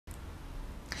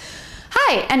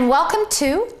Hi, and welcome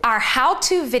to our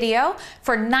how-to video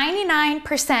for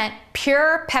 99%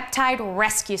 Pure Peptide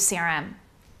Rescue Serum.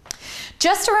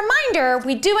 Just a reminder,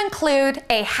 we do include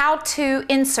a how-to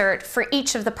insert for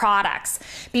each of the products.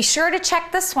 Be sure to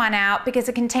check this one out because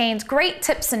it contains great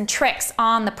tips and tricks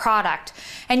on the product,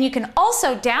 and you can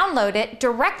also download it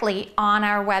directly on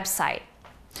our website.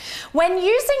 When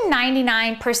using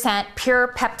 99%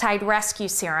 Pure Peptide Rescue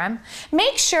Serum,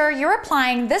 make sure you're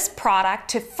applying this product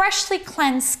to freshly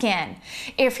cleansed skin.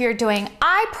 If you're doing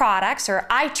eye products or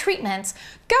eye treatments,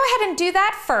 go ahead and do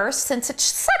that first since it's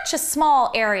such a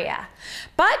small area.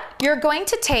 But you're going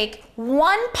to take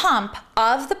one pump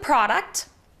of the product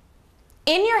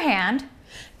in your hand,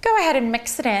 go ahead and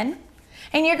mix it in,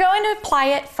 and you're going to apply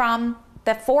it from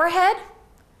the forehead,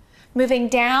 moving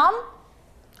down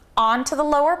onto the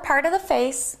lower part of the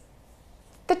face,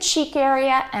 the cheek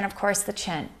area, and of course the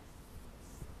chin.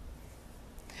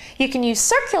 You can use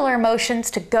circular motions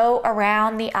to go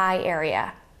around the eye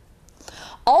area.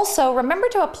 Also, remember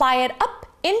to apply it up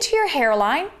into your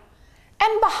hairline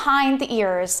and behind the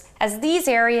ears, as these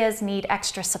areas need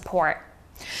extra support.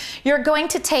 You're going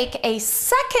to take a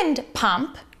second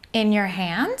pump in your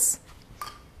hands,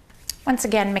 once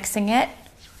again mixing it,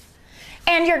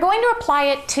 and you're going to apply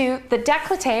it to the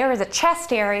décolleté or the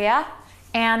chest area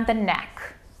and the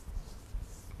neck.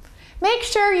 Make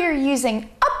sure you're using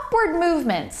upward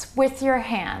movements with your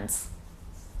hands.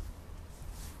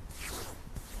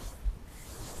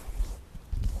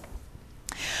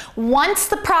 Once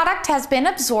the product has been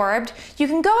absorbed, you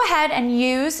can go ahead and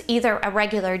use either a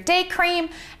regular day cream,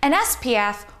 an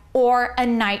SPF, or a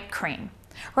night cream.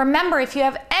 Remember, if you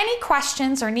have any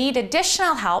questions or need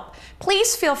additional help,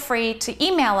 please feel free to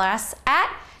email us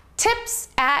at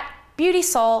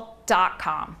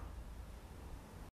tips@beautisol.com.